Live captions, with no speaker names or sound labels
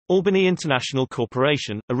Albany International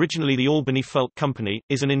Corporation, originally the Albany Felt Company,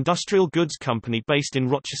 is an industrial goods company based in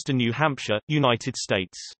Rochester, New Hampshire, United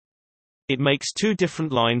States. It makes two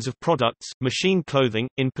different lines of products: machine clothing,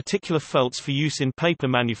 in particular felts for use in paper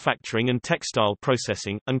manufacturing and textile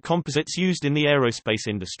processing, and composites used in the aerospace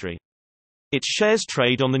industry. Its shares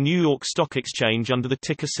trade on the New York Stock Exchange under the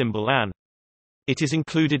ticker symbol AN. It is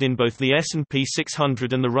included in both the S&P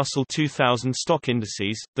 600 and the Russell 2000 stock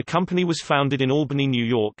indices. The company was founded in Albany, New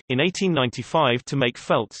York, in 1895 to make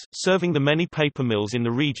felts, serving the many paper mills in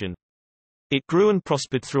the region. It grew and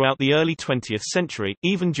prospered throughout the early 20th century,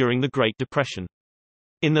 even during the Great Depression.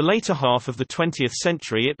 In the later half of the 20th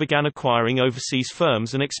century it began acquiring overseas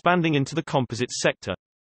firms and expanding into the composites sector.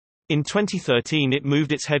 In 2013 it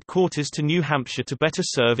moved its headquarters to New Hampshire to better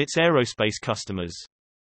serve its aerospace customers.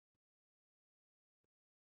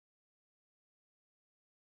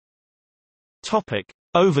 Topic.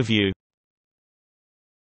 Overview.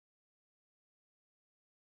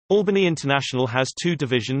 Albany International has two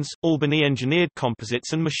divisions, Albany Engineered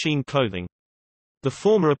Composites and Machine Clothing. The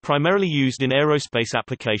former are primarily used in aerospace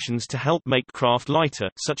applications to help make craft lighter,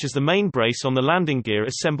 such as the main brace on the landing gear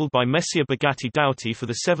assembled by Messier Bugatti Doughty for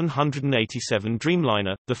the 787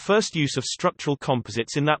 Dreamliner, the first use of structural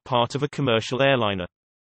composites in that part of a commercial airliner.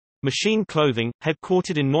 Machine Clothing,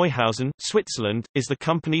 headquartered in Neuhausen, Switzerland, is the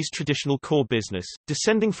company's traditional core business,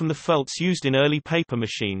 descending from the felts used in early paper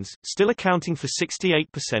machines, still accounting for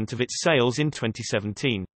 68% of its sales in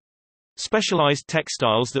 2017. Specialized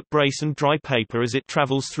textiles that brace and dry paper as it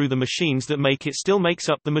travels through the machines that make it still makes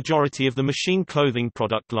up the majority of the Machine Clothing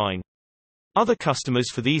product line. Other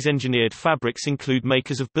customers for these engineered fabrics include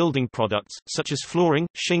makers of building products, such as flooring,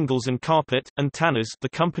 shingles and carpet, and tanners. The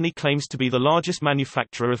company claims to be the largest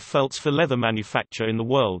manufacturer of felts for leather manufacture in the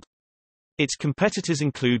world. Its competitors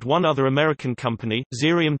include one other American company,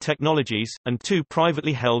 Xerium Technologies, and two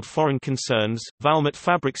privately held foreign concerns, Valmont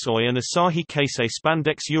Fabricsoy and Asahi Kasei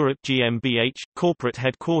Spandex Europe GmbH. Corporate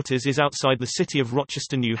headquarters is outside the city of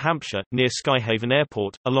Rochester, New Hampshire, near Skyhaven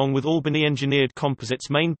Airport, along with Albany Engineered Composites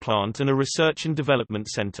main plant and a research and development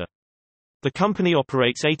center. The company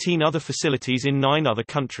operates 18 other facilities in 9 other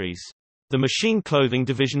countries. The Machine Clothing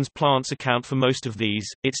division's plants account for most of these.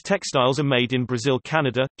 Its textiles are made in Brazil,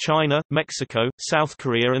 Canada, China, Mexico, South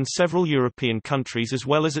Korea and several European countries, as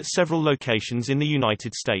well as at several locations in the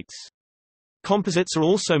United States. Composites are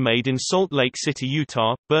also made in Salt Lake City,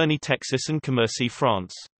 Utah, Berny, Texas and Commercy,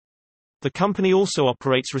 France. The company also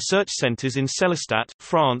operates research centers in Sellerstadt,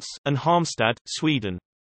 France, and Halmstad, Sweden.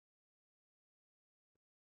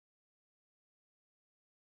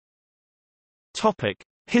 Topic: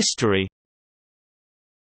 History.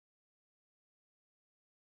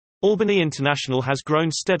 Albany International has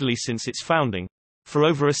grown steadily since its founding. For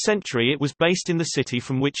over a century it was based in the city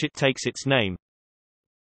from which it takes its name.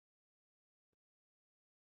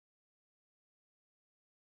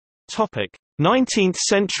 Topic: 19th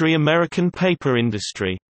century American paper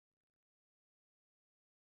industry.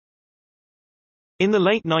 In the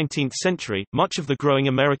late 19th century, much of the growing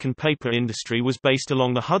American paper industry was based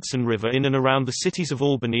along the Hudson River in and around the cities of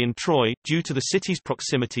Albany and Troy, due to the city's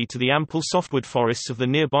proximity to the ample softwood forests of the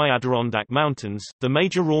nearby Adirondack Mountains, the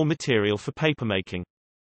major raw material for papermaking.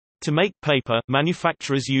 To make paper,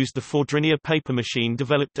 manufacturers used the Fordrinier paper machine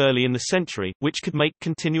developed early in the century, which could make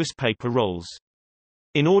continuous paper rolls.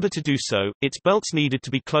 In order to do so, its belts needed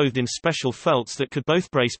to be clothed in special felts that could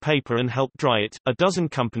both brace paper and help dry it. A dozen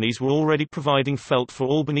companies were already providing felt for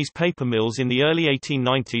Albany's paper mills in the early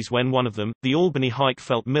 1890s when one of them, the Albany Hike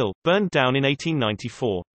Felt Mill, burned down in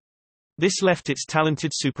 1894. This left its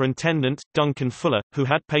talented superintendent, Duncan Fuller, who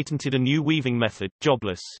had patented a new weaving method,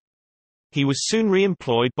 jobless. He was soon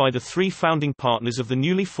re-employed by the 3 founding partners of the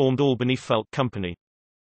newly formed Albany Felt Company.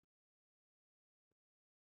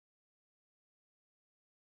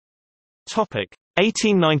 Topic: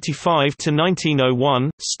 1895 to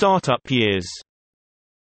 1901, startup years.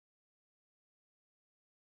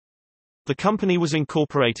 The company was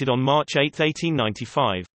incorporated on March 8,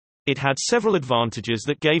 1895. It had several advantages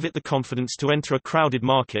that gave it the confidence to enter a crowded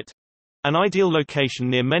market, an ideal location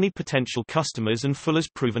near many potential customers and Fuller's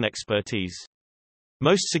proven expertise.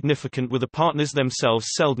 Most significant were the partners themselves: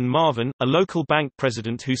 Selden Marvin, a local bank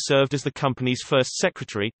president who served as the company's first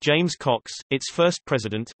secretary, James Cox, its first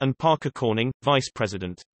president, and Parker Corning, vice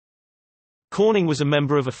president. Corning was a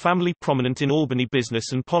member of a family prominent in Albany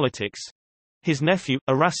business and politics. His nephew,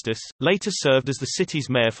 Erastus, later served as the city's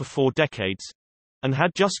mayor for 4 decades, and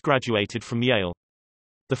had just graduated from Yale.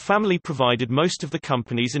 The family provided most of the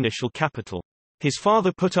company's initial capital. His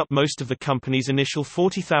father put up most of the company's initial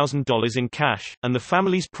 $40,000 in cash, and the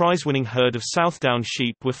family's prize-winning herd of Southdown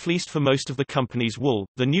sheep were fleeced for most of the company's wool.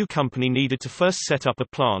 The new company needed to first set up a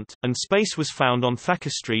plant, and space was found on Thacker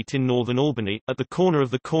Street in northern Albany, at the corner of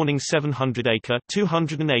the Corning 700-acre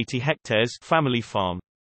 (280 hectares) family farm.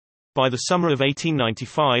 By the summer of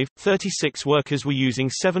 1895, 36 workers were using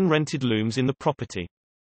 7 rented looms in the property.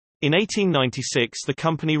 In 1896 the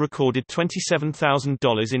company recorded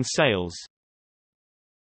 $27,000 in sales.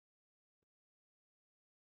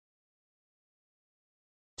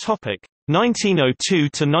 Topic 1902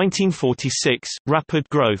 to 1946, rapid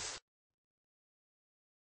growth.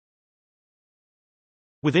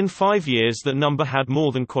 Within 5 years that number had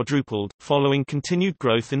more than quadrupled, following continued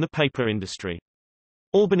growth in the paper industry.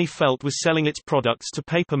 Albany Felt was selling its products to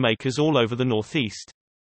paper makers all over the Northeast.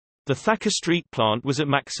 The Thacker Street plant was at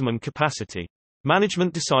maximum capacity.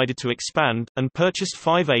 Management decided to expand, and purchased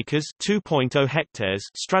 5 acres (2.0 hectares)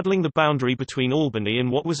 straddling the boundary between Albany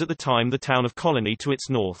and what was at the time the town of Colony to its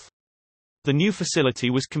north. The new facility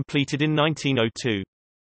was completed in 1902.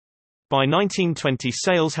 By 1920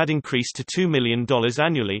 sales had increased to $2 million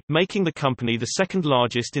annually, making the company the second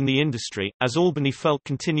largest in the industry, as Albany Felt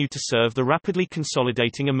continued to serve the rapidly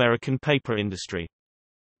consolidating American paper industry.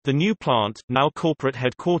 The new plant, now corporate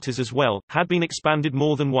headquarters as well, had been expanded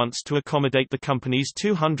more than once to accommodate the company's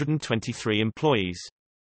 223 employees.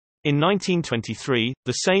 In 1923,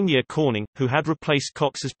 the same year Corning, who had replaced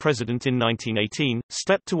Cox as president in 1918,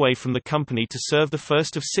 stepped away from the company to serve the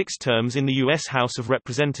first of 6 terms in the U.S. House of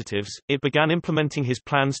Representatives. It began implementing his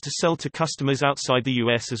plans to sell to customers outside the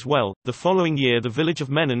U.S. as well. The following year the village of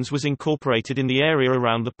Menons was incorporated in the area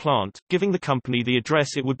around the plant, giving the company the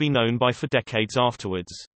address it would be known by for decades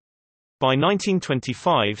afterwards. By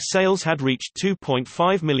 1925 sales had reached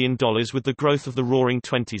 $2.5 million with the growth of the Roaring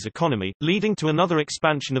Twenties economy, leading to another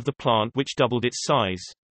expansion of the plant which doubled its size.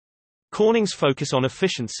 Corning's focus on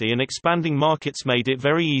efficiency and expanding markets made it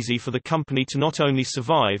very easy for the company to not only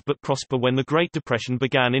survive but prosper when the Great Depression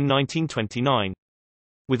began in 1929.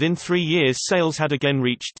 Within 3 years sales had again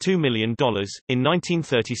reached $2 million. In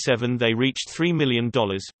 1937 they reached $3 million,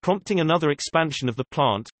 prompting another expansion of the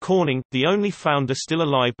plant. Corning, the only founder still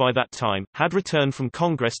alive by that time, had returned from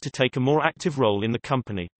Congress to take a more active role in the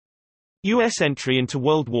company. U.S. entry into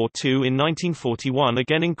World War II in 1941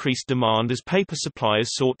 again increased demand as paper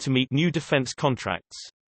suppliers sought to meet new defense contracts.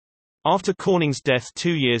 After Corning's death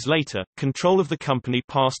 2 years later, control of the company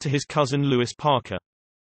passed to his cousin Lewis Parker.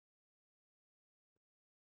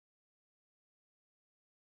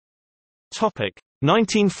 Topic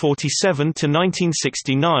 1947 to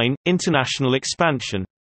 1969, international expansion.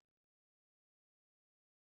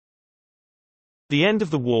 The end of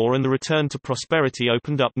the war and the return to prosperity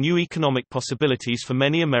opened up new economic possibilities for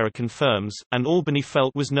many American firms, and Albany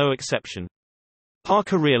Felt was no exception.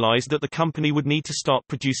 Parker realized that the company would need to start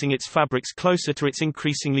producing its fabrics closer to its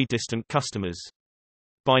increasingly distant customers.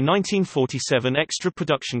 By 1947 extra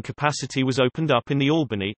production capacity was opened up in the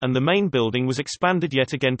Albany, and the main building was expanded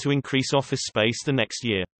yet again to increase office space the next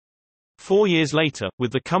year. 4 years later,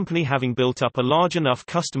 with the company having built up a large enough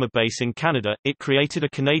customer base in Canada, it created a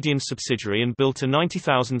Canadian subsidiary and built a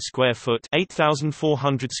 90,000 square foot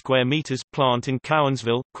 (8,400 square meters) plant in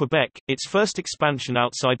Cowansville, Quebec, its first expansion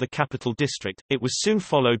outside the capital district. It was soon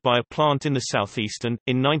followed by a plant in the southeast and,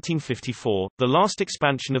 in 1954, the last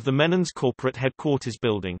expansion of the Menons corporate headquarters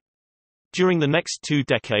building. During the next 2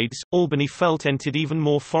 decades, Albany Felt entered even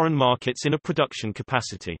more foreign markets in a production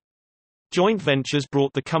capacity. Joint ventures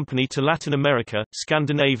brought the company to Latin America,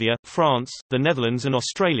 Scandinavia, France, the Netherlands and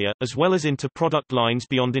Australia, as well as into product lines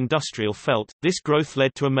beyond industrial felt. This growth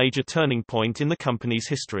led to a major turning point in the company's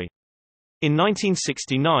history. In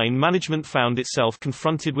 1969 management found itself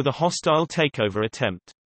confronted with a hostile takeover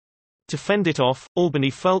attempt. To fend it off,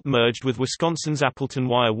 Albany Felt merged with Wisconsin's Appleton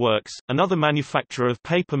Wire Works, another manufacturer of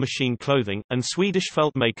paper machine clothing, and Swedish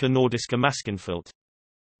felt maker Nordiska Maskinfult.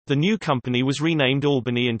 The new company was renamed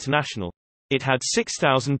Albany International. It had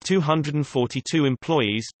 6,242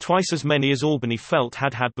 employees, twice as many as Albany Felt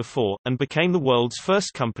had had before, and became the world's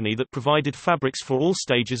first company that provided fabrics for all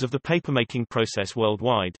stages of the papermaking process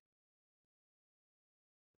worldwide.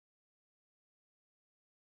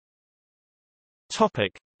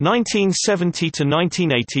 Topic 1970 to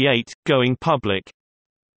 1988, going public.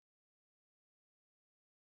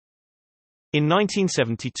 In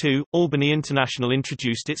 1972, Albany International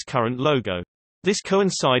introduced its current logo. This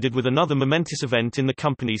coincided with another momentous event in the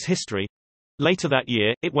company's history. Later that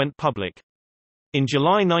year, it went public. In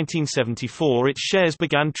July 1974 its shares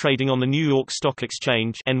began trading on the New York Stock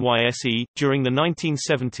Exchange (NYSE). During the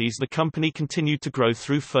 1970s the company continued to grow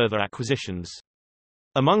through further acquisitions.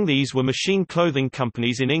 Among these were machine clothing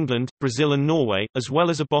companies in England, Brazil and Norway, as well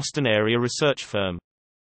as a Boston-area research firm.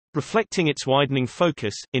 Reflecting its widening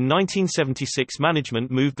focus, in 1976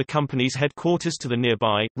 management moved the company's headquarters to the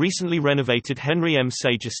nearby, recently renovated Henry M.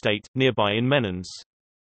 Sage Estate, nearby in Menands.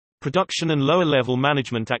 Production and lower-level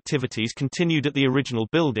management activities continued at the original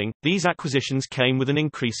building. These acquisitions came with an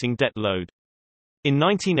increasing debt load. In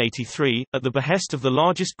 1983, at the behest of the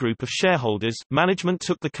largest group of shareholders, management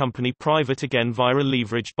took the company private again via a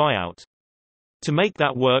leveraged buyout. To make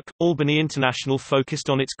that work, Albany International focused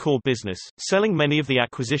on its core business, selling many of the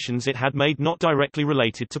acquisitions it had made not directly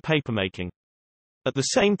related to papermaking. At the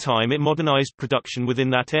same time, it modernized production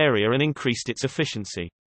within that area and increased its efficiency.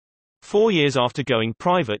 4 years after going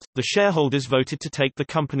private, the shareholders voted to take the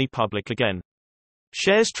company public again.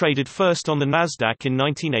 Shares traded first on the Nasdaq in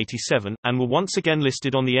 1987, and were once again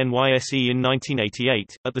listed on the NYSE in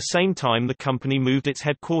 1988. At the same time, the company moved its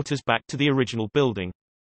headquarters back to the original building.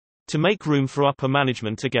 To make room for upper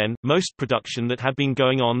management again, most production that had been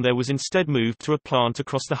going on there was instead moved to a plant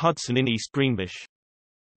across the Hudson in East Greenbush.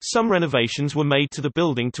 Some renovations were made to the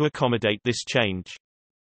building to accommodate this change.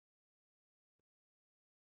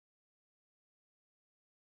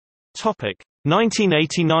 Topic: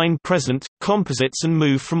 1989 present, composites and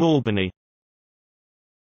move from Albany.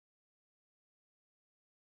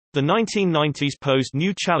 The 1990s posed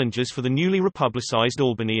new challenges for the newly republicized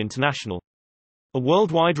Albany International. A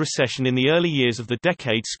worldwide recession in the early years of the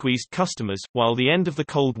decade squeezed customers, while the end of the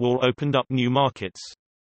Cold War opened up new markets.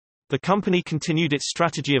 The company continued its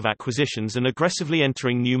strategy of acquisitions and aggressively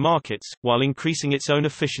entering new markets, while increasing its own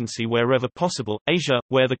efficiency wherever possible. Asia,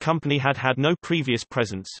 where the company had had no previous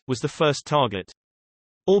presence, was the first target.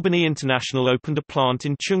 Albany International opened a plant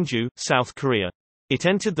in Chungju, South Korea. It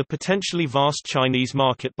entered the potentially vast Chinese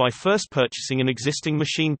market by first purchasing an existing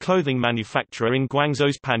machine clothing manufacturer in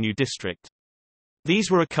Guangzhou's Panyu district.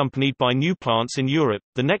 These were accompanied by new plants in Europe.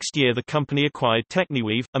 The next year the company acquired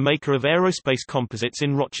Techniweave, a maker of aerospace composites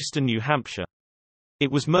in Rochester, New Hampshire.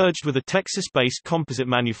 It was merged with a Texas-based composite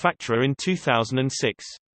manufacturer in 2006.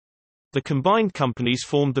 The combined companies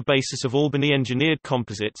formed the basis of Albany Engineered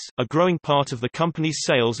Composites, a growing part of the company's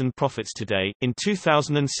sales and profits today. In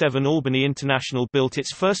 2007, Albany International built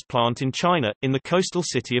its first plant in China, in the coastal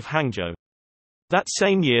city of Hangzhou. That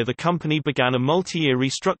same year the company began a multi-year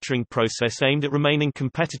restructuring process aimed at remaining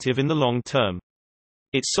competitive in the long term.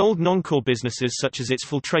 It sold non-core businesses such as its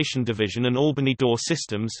filtration division and Albany Door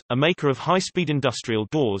Systems, a maker of high-speed industrial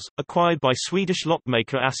doors, acquired by Swedish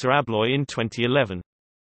lock-maker Assa Abloy in 2011.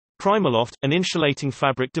 Primaloft, an insulating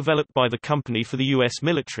fabric developed by the company for the U.S.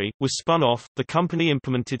 military, was spun off. The company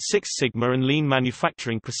implemented Six Sigma and lean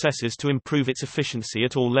manufacturing processes to improve its efficiency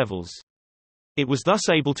at all levels. It was thus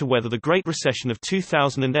able to weather the Great Recession of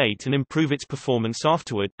 2008 and improve its performance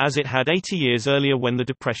afterward, as it had 80 years earlier when the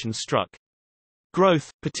Depression struck. Growth,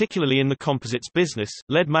 particularly in the composites business,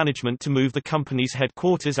 led management to move the company's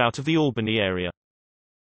headquarters out of the Albany area.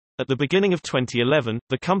 At the beginning of 2011,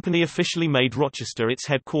 the company officially made Rochester its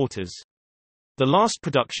headquarters. The last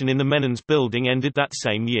production in the Menands building ended that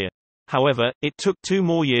same year. However, it took 2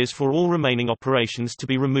 more years for all remaining operations to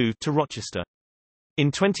be removed to Rochester. In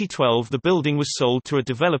 2012, the building was sold to a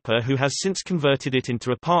developer who has since converted it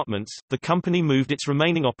into apartments. The company moved its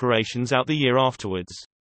remaining operations out the year afterwards.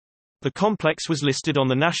 The complex was listed on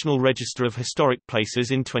the National Register of Historic Places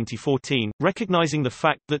in 2014, recognizing the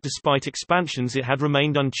fact that despite expansions it had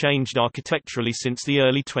remained unchanged architecturally since the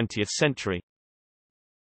early 20th century.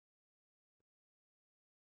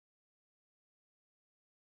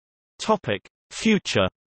 Topic: Future.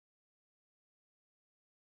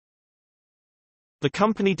 The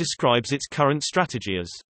company describes its current strategy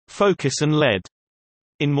as focus and lead.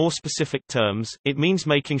 In more specific terms, it means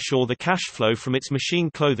making sure the cash flow from its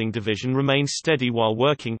machine clothing division remains steady while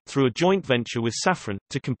working, through a joint venture with Safran,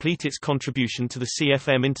 to complete its contribution to the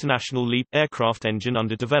CFM International LEAP aircraft engine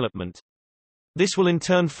under development. This will in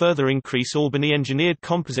turn further increase Albany Engineered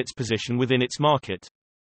Composites' position within its market.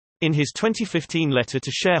 In his 2015 letter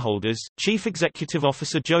to shareholders, Chief Executive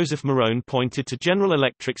Officer Joseph Marone pointed to General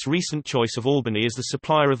Electric's recent choice of Albany as the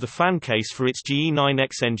supplier of the fan case for its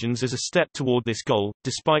GE9X engines as a step toward this goal.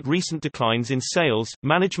 Despite recent declines in sales,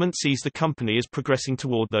 management sees the company as progressing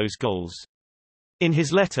toward those goals. In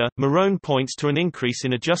his letter, Marone points to an increase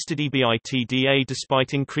in adjusted EBITDA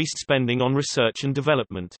despite increased spending on research and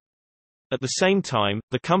development. At the same time,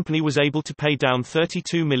 the company was able to pay down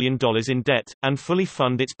 $32 million in debt, and fully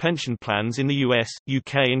fund its pension plans in the US,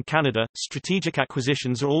 UK and Canada. Strategic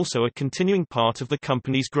acquisitions are also a continuing part of the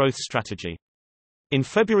company's growth strategy. In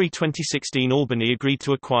February 2016, Albany agreed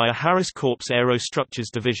to acquire Harris Corp's Aerostructures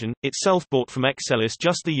division, itself bought from Excelis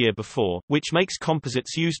just the year before, which makes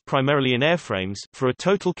composites used primarily in airframes, for a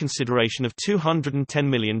total consideration of $210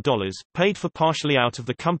 million, paid for partially out of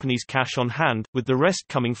the company's cash on hand, with the rest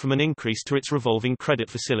coming from an increase to its revolving credit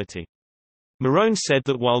facility. Marone said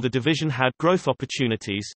that while the division had growth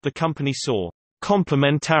opportunities, the company saw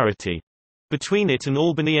complementarity between it and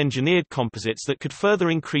Albany Engineered Composites that could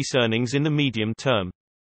further increase earnings in the medium term.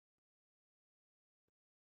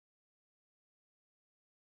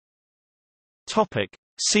 Topic.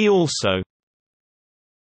 See also: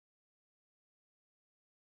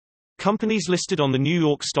 Companies listed on the New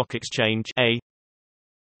York Stock Exchange.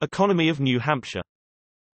 Economy of New Hampshire.